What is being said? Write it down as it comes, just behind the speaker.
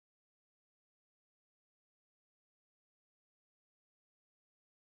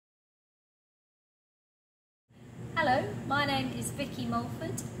My name is Vicky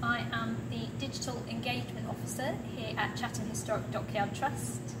Mulford. I am the Digital Engagement Officer here at Chatham Historic Dockyard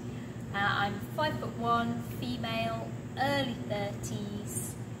Trust. I'm 5'1", female, early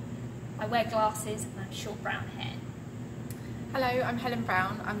 30s. I wear glasses and I have short brown hair. Hello, I'm Helen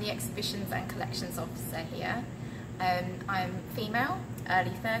Brown. I'm the Exhibitions and Collections Officer here. I'm female,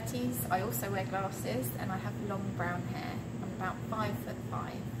 early 30s. I also wear glasses and I have long brown hair. I'm about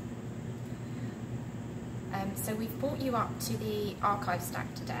 5'5". So we've brought you up to the archive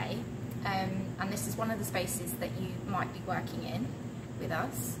stack today, and this is one of the spaces that you might be working in with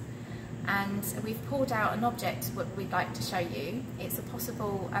us. And we've pulled out an object what we'd like to show you. It's a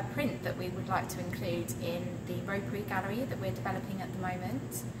print that we would like to include in the ropery gallery that we're developing at the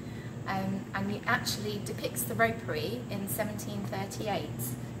moment. And it actually depicts the ropery in 1738.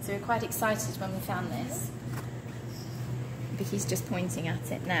 So we're quite excited when we found this. Vicky's just pointing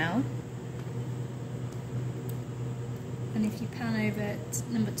at it now. And if you pan over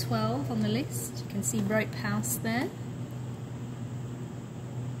to number 12 on the list, you can see Rope House there.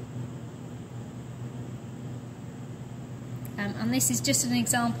 And this is just an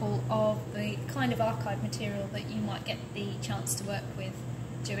example of the kind of archive material that you might get the chance to work with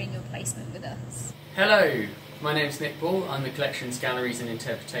during your placement with us. Hello, my name's Nick Ball. I'm the Collections, Galleries and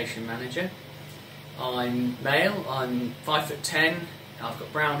Interpretation Manager. I'm male, I'm 5'10", I've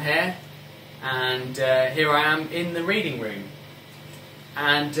got brown hair, and here I am in the reading room.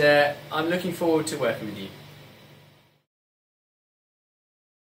 And I'm looking forward to working with you.